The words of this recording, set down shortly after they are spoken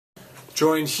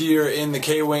Joined here in the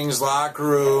K-Wings locker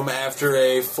room after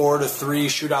a 4-3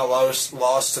 shootout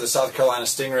loss to the South Carolina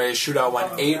Stingrays. Shootout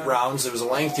went 8 rounds. It was a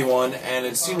lengthy one, and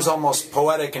it seems almost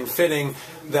poetic and fitting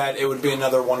that it would be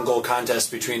another one-goal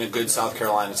contest between a good South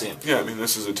Carolina team. Yeah, I mean,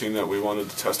 this is a team that we wanted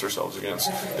to test ourselves against.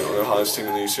 You know, they're the highest team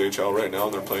in the ECHL right now,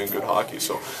 and they're playing good hockey.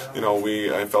 So, you know,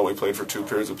 I felt we played for 2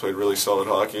 periods. We played really solid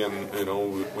hockey, and, you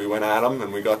know, we went at them,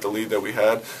 and we got the lead that we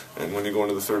had. And when you go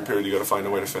into the 3rd period, you got to find a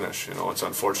way to finish. You know, it's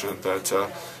unfortunate that,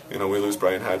 you know, we lose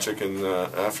Brian Hatchick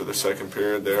after the 2nd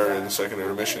period there in the 2nd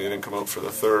intermission. He didn't come out for the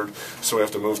 3rd. So we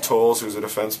have to move Tolles, who's a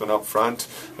defenseman, up front.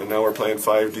 And now we're playing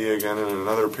 5D again in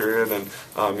another period.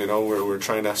 And, you know, we're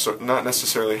trying to not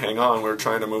necessarily hang on. We're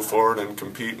trying to move forward and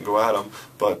compete and go at them.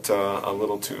 But a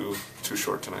little too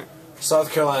short tonight.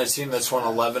 South Carolina team that's won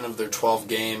 11 of their 12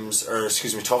 games, or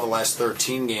excuse me, 12 of the last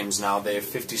 13 games now. They have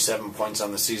 57 points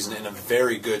on the season in a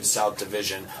very good South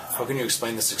Division. How can you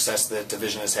explain the success that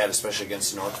division has had, especially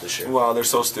against North this year? Well, they're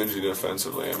so stingy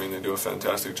defensively. I mean, they do a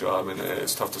fantastic job, and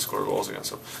it's tough to score goals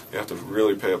against them. You have to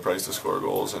really pay a price to score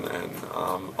goals, and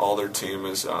all their team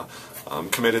is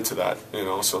committed to that. You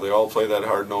know, so they all play that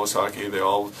hard-nosed hockey. They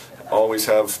all always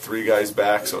have 3 guys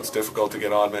back, so it's difficult to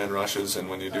get odd man rushes, and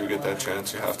when you do get that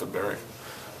chance, you have to bury.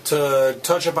 To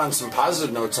touch up on some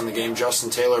positive notes on the game, Justin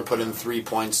Taylor put in 3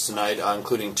 points tonight,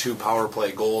 including 2 power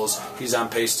play goals. He's on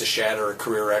pace to shatter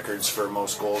career records for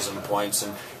most goals and points,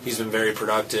 and he's been very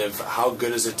productive. How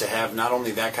good is it to have not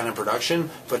only that kind of production,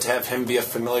 but to have him be a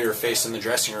familiar face in the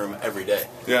dressing room every day?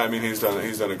 Yeah, I mean, he's done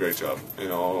a great job. You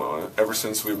know, ever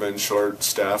since we've been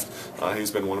short-staffed, he's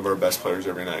been one of our best players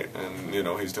every night, and you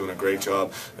know, he's doing a great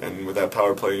job. And with that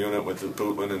power play unit, with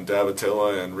Bootland and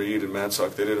Davatilla and Reed and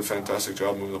Madsock, they did a fantastic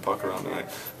job moving the puck around tonight.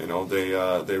 You know,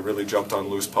 they really jumped on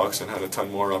loose pucks and had a ton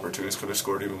more opportunities. Could have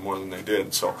scored even more than they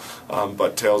did. So,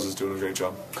 but Tails is doing a great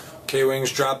job.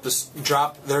 K-Wings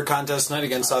dropped their contest tonight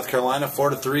against South Carolina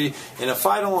 4-3 in a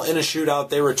final in a shootout.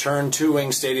 They return to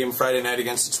Wing Stadium Friday night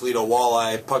against the Toledo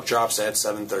Walleye. Puck drops at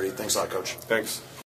 7:30. Thanks a lot, Coach. Thanks.